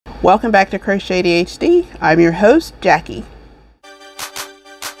Welcome back to Crochet ADHD. I'm your host, Jackie.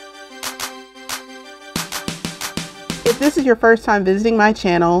 If this is your first time visiting my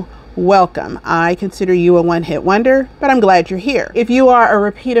channel, welcome. I consider you a one-hit wonder, but I'm glad you're here. If you are a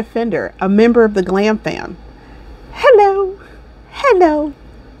repeat offender, a member of the GlamFam, hello, hello,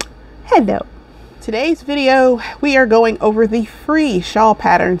 hello. Today's video, we are going over the free shawl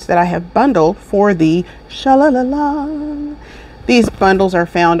patterns that I have bundled for the shawl. These bundles are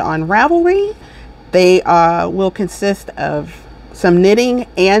found on Ravelry. They will consist of some knitting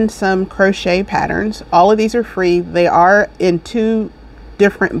and some crochet patterns. All of these are free. They are in 2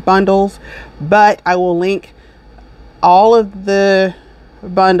 different bundles, but I will link all of the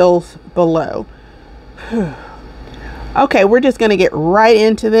bundles below. Okay, we're just going to get right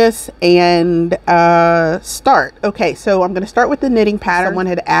into this and start. Okay, so I'm going to start with the knitting pattern. Someone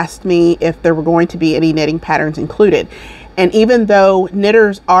had asked me if there were going to be any knitting patterns included. And even though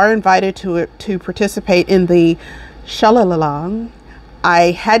knitters are invited to participate in the shalalong,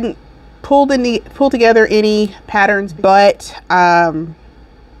 I hadn't pulled together any patterns, but I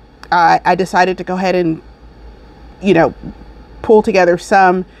decided to go ahead and, you know, pull together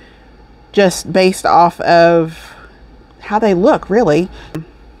some just based off of how they look, really.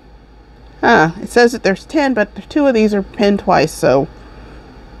 It says that there's 10, but 2 of these are pinned twice, so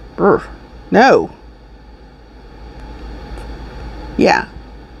no. Yeah,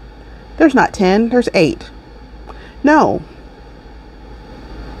 there's not 10, there's 8. No.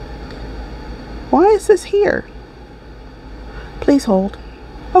 Why is this here? Please hold.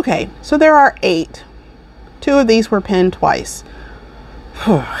 Okay, so there are 8. 2 of these were pinned twice.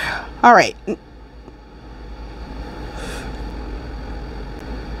 All right.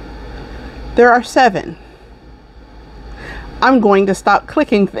 There are 7. I'm going to stop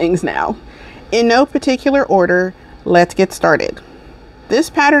clicking things now. In no particular order, let's get started. This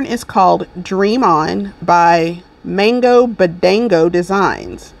pattern is called Dream On by Mango Badango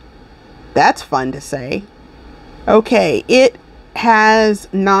Designs. That's fun to say. Okay, it has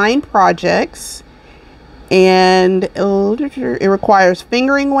 9 projects and it requires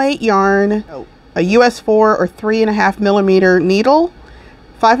fingering weight yarn, a US 4 or 3.5 millimeter needle,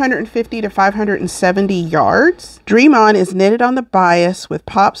 550 to 570 yards. Dream On is knitted on the bias with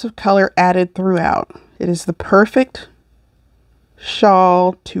pops of color added throughout. It is the perfect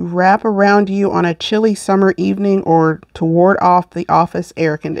shawl to wrap around you on a chilly summer evening or to ward off the office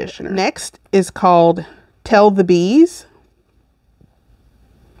air conditioner. Next is called Tell the Bees.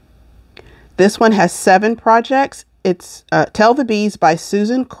 This one has 7 projects. It's Tell the Bees by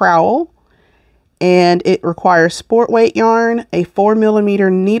Susan Crowell, and it requires sport weight yarn, a 4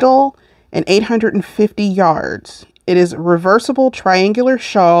 millimeter needle, and 850 yards. It is a reversible triangular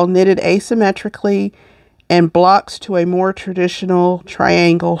shawl knitted asymmetrically and blocks to a more traditional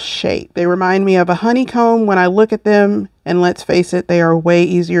triangle shape. They remind me of a honeycomb when I look at them, and let's face it, they are way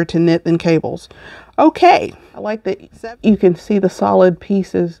easier to knit than cables. Okay, I like that you can see the solid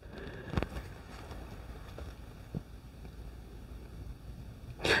pieces.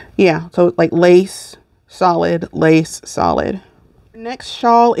 Yeah, so like lace, solid, lace, solid. Next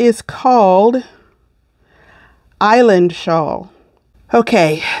shawl is called Island Shawl.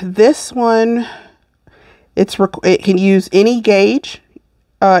 Okay, this one, it can use any gauge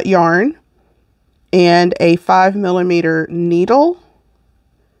yarn and a 5 millimeter needle.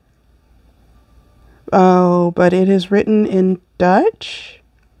 Oh, but it is written in Dutch.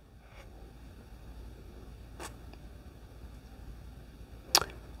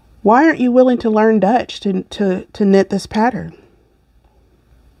 Why aren't you willing to learn Dutch to knit this pattern?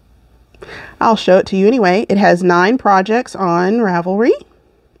 I'll show it to you anyway. It has 9 projects on Ravelry.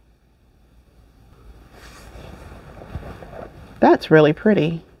 That's really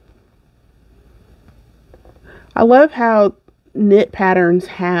pretty. I love how knit patterns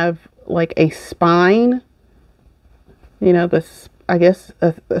have like a spine, you know, this, I guess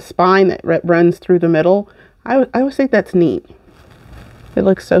a spine that runs through the middle. I always think that's neat. It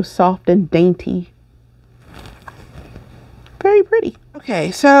looks so soft and dainty. Very pretty. Okay,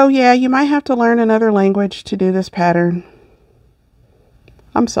 so yeah, you might have to learn another language to do this pattern.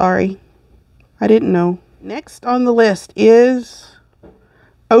 I'm sorry. I didn't know. Next on the list is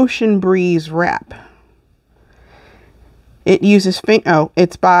Ocean Breeze Wrap. It uses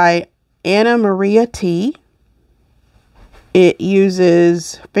it's by Anna Maria T. It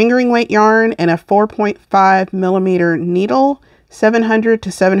uses fingering weight yarn and a 4.5 millimeter needle, 700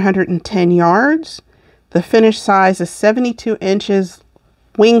 to 710 yards. The finished size is 72 inches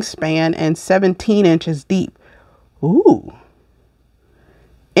wingspan and 17 inches deep. Ooh,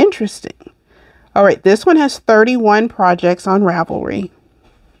 interesting. All right, this one has 31 projects on Ravelry.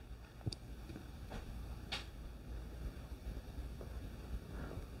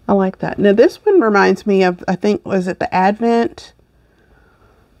 I like that. Now this one reminds me of, I think, was it the Advent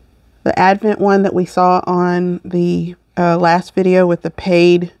one that we saw on the last video with the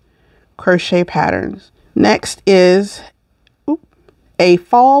paid crochet patterns. Next is A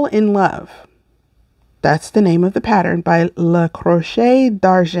Fall in Love. That's the name of the pattern by Le Crochet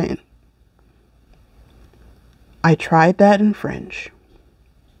d'Argent. I tried that in French.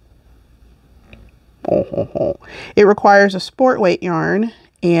 It requires a sport weight yarn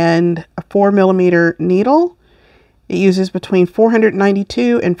and a 4mm needle. It uses between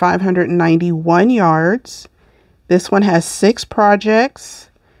 492 and 591 yards. This one has 6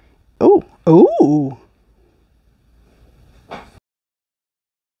 projects. Ooh.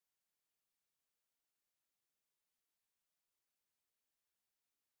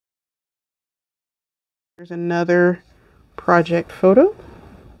 Here's another project photo.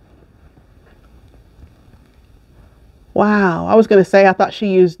 Wow, I was going to say I thought she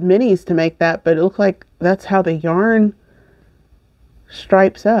used minis to make that, but it looks like that's how the yarn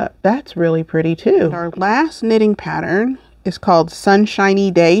stripes up. That's really pretty too. And our last knitting pattern is called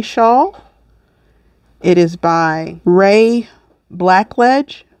Sunshiny Day Shawl. It is by Ray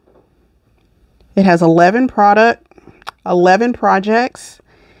Blackledge. It has 11 projects.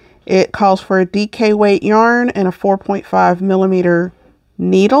 It calls for a DK weight yarn and a 4.5mm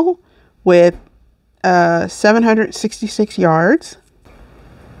needle with 766 yards.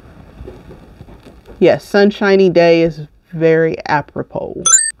 Yes, Sunshiny Day is very apropos.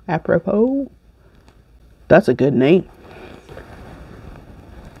 Apropos? That's a good name.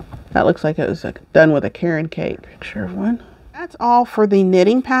 That looks like it was done with a Karen cake picture of one. That's all for the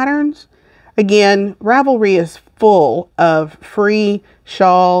knitting patterns. Again, Ravelry is full of free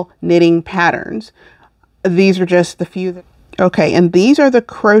shawl knitting patterns. These are just the few that... Okay, and these are the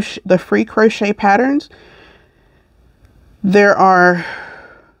free crochet patterns. There are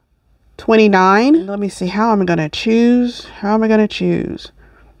 29. Let me see, how am I going to choose? How am I going to choose?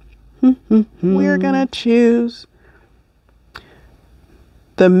 We're going to choose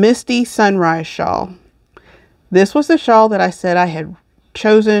the Misty Sunrise Shawl. This was the shawl that I said I had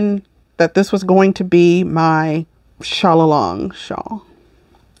chosen, that this was going to be my shawl along shawl.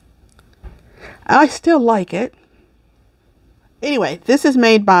 I still like it. Anyway, this is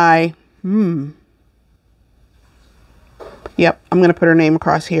made by, yep, I'm going to put her name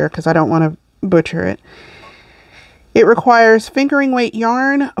across here because I don't want to butcher it. It requires fingering weight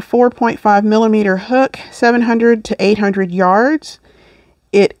yarn, a 4.5mm hook, 700 to 800 yards.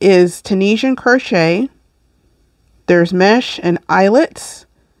 It is Tunisian crochet. There's mesh and eyelets,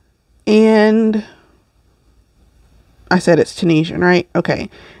 and I said it's Tunisian, right?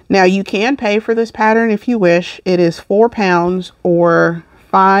 Okay. Now you can pay for this pattern if you wish. It is £4 or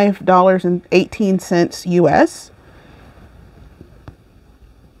 $5.18 US.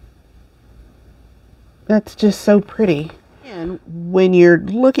 That's just so pretty. And when you're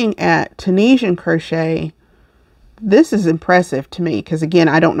looking at Tunisian crochet, this is impressive to me because, again,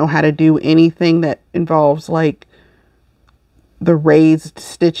 I don't know how to do anything that involves like the raised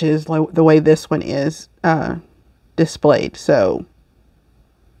stitches like the way this one is displayed. So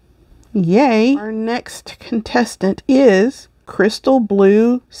yay. Our next contestant is Crystal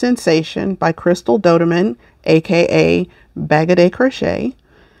Blue Sensation by Crystal Dodeman, aka Bag a Day Crochet.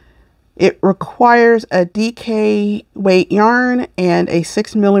 It requires a DK weight yarn and a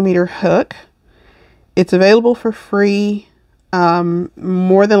 6mm hook. It's available for free.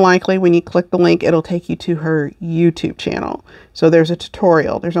 More than likely when you click the link, it'll take you to her YouTube channel. So there's a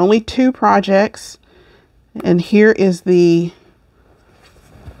tutorial. There's only 2 projects, and here is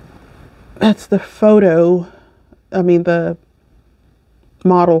that's the photo. I mean the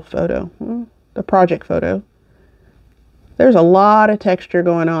model photo, the project photo. There's a lot of texture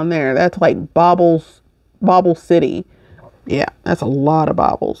going on there. That's like Bobble City. Yeah, that's a lot of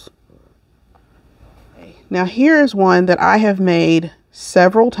bobbles. Now here's one that I have made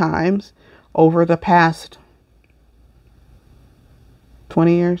several times over the past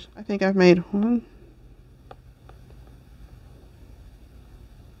 20 years. I think I've made one.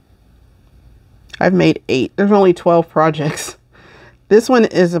 I've made 8. There's only 12 projects. This one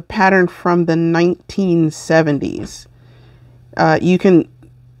is a pattern from the 1970s. I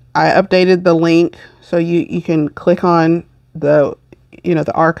updated the link so you can click on the,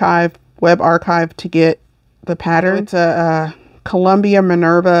 the archive, web archive to get the pattern. It's a Columbia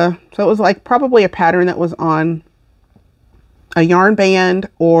Minerva. So it was like probably a pattern that was on a yarn band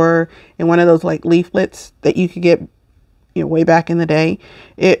or in one of those like leaflets that you could get, way back in the day.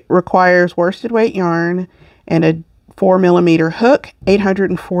 It requires worsted weight yarn and a 4mm hook,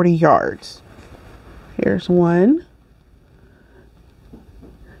 840 yards. Here's one.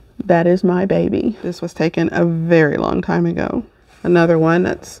 That is my baby. This was taken a very long time ago. Another one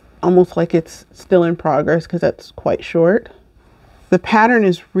that's almost like it's still in progress because that's quite short. The pattern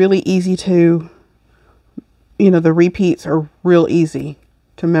is really easy to, you know, the repeats are real easy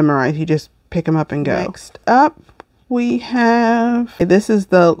to memorize. You just pick them up and go. Next up, we have, this is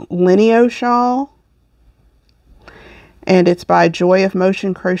the Lineo shawl, and it's by Joy of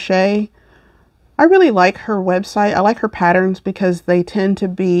Motion Crochet. I really like her website. I like her patterns because they tend to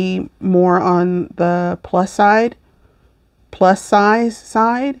be more on the plus size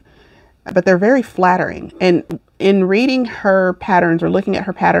side, but they're very flattering. And in reading her patterns or looking at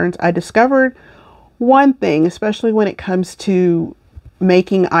her patterns, I discovered one thing, especially when it comes to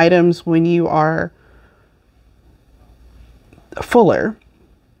making items when you are fuller.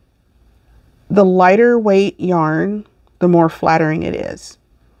 The lighter weight yarn, the more flattering it is.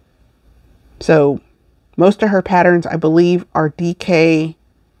 So most of her patterns, I believe, are DK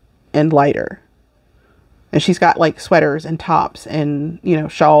and lighter. And she's got like sweaters and tops and, you know,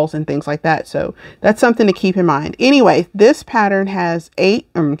 shawls and things like that. So that's something to keep in mind. Anyway, this pattern has it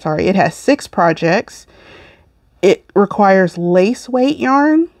has 6 projects. It requires lace weight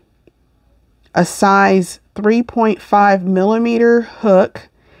yarn, a size 3.5 millimeter hook,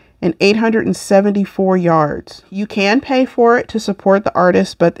 and 874 yards. You can pay for it to support the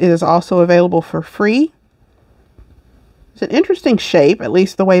artist, but it is also available for free. It's an interesting shape, at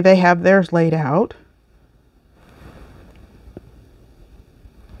least the way they have theirs laid out.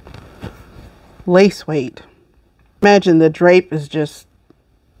 Lace weight. Imagine the drape is just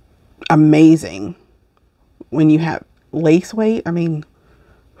amazing when you have lace weight. I mean,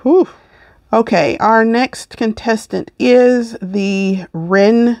 whew. Okay, our next contestant is the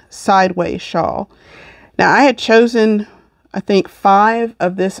Wren Sideways shawl. Now I had chosen, I think, 5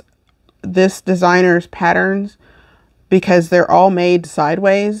 of this designer's patterns because they're all made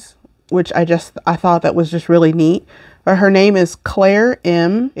sideways, which I thought that was just really neat. But her name is Claire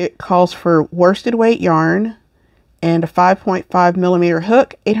M. It calls for worsted weight yarn and a 5.5 millimeter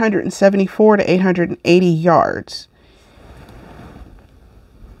hook, 874 to 880 yards.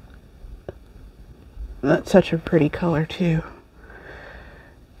 That's such a pretty color too.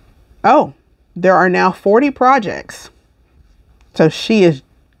 Oh, there are now 40 projects. So she is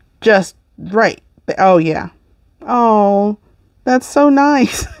just right. Oh yeah. Oh, that's so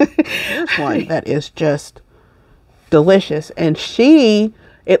nice. Here's one that is just delicious. And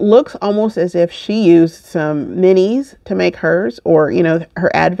it looks almost as if she used some minis to make hers, or, you know, her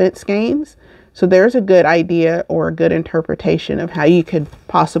advent skeins. So there's a good idea or a good interpretation of how you could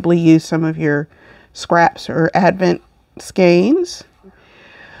possibly use some of your scraps or advent skeins.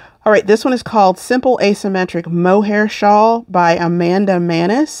 All right, this one is called Simple Asymmetric Mohair Shawl by Amanda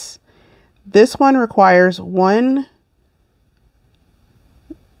Manis. This one requires one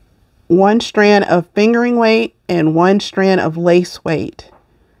strand of fingering weight and 1 strand of lace weight.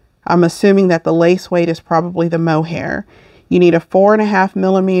 I'm assuming that the lace weight is probably the mohair. You need a 4.5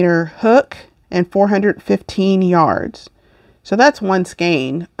 millimeter hook and 415 yards. So that's 1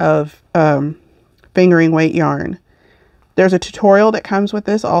 skein of fingering weight yarn. There's a tutorial that comes with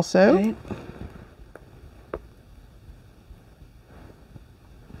this also. Okay.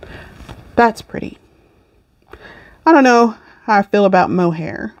 That's pretty. I don't know how I feel about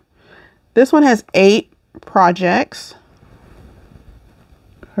mohair. This one has 8 projects.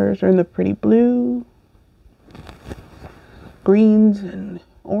 Hers are in the pretty blue, greens, and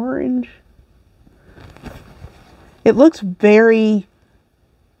orange. It looks very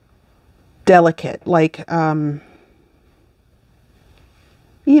delicate, like, you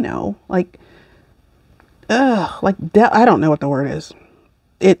know, like, I don't know what the word is.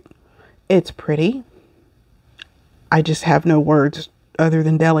 It's pretty. I just have no words other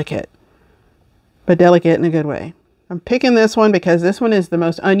than delicate, but delicate in a good way. I'm picking this one because this one is the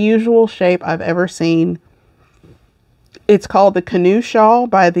most unusual shape I've ever seen. It's called the Canoe Shawl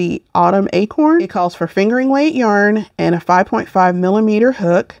by the Autumn Acorn. It calls for fingering weight yarn and a 5.5 millimeter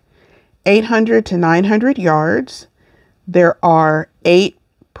hook, 800 to 900 yards. There are 8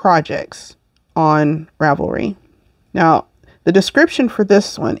 projects on Ravelry. Now, the description for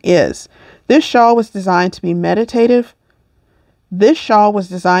this one is, this shawl was designed to be meditative. This shawl was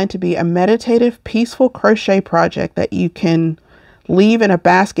designed to be a meditative, peaceful crochet project that you can leave in a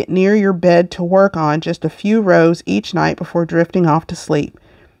basket near your bed to work on just a few rows each night before drifting off to sleep.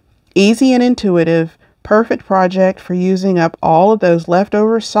 Easy and intuitive, perfect project for using up all of those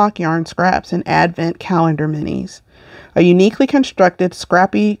leftover sock yarn scraps and advent calendar minis. A uniquely constructed,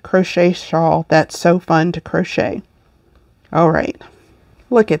 scrappy crochet shawl that's so fun to crochet. All right,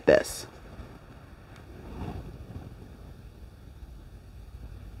 look at this.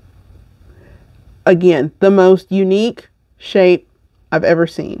 Again, the most unique shape I've ever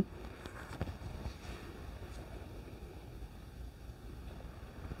seen.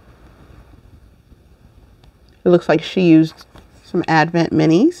 It looks like she used some Advent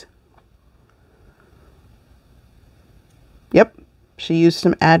minis. Yep, she used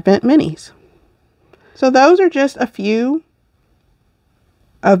some Advent minis. So those are just a few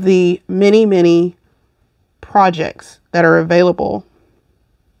of the many projects that are available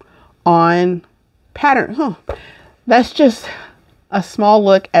on Pattern. That's just a small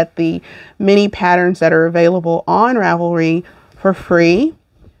look at the mini patterns that are available on Ravelry for free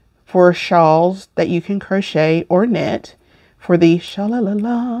for shawls that you can crochet or knit for the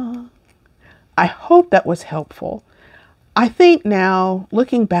sha-la-la-la. I hope that was helpful. I think now,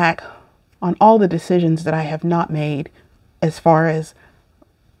 looking back on all the decisions that I have not made as far as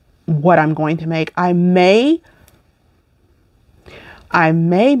what I'm going to make, I may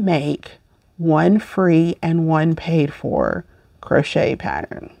make one free and one paid for crochet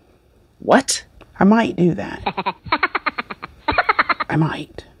pattern. What? I might do that. I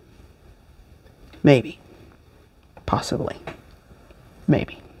might. Maybe. Possibly.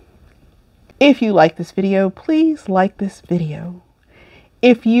 Maybe. If you like this video, please like this video.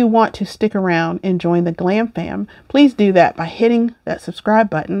 If you want to stick around and join the GlamFam, please do that by hitting that subscribe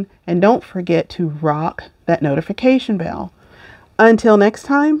button, and don't forget to rock that notification bell. Until next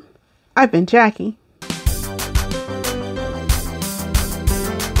time, I've been Jackie.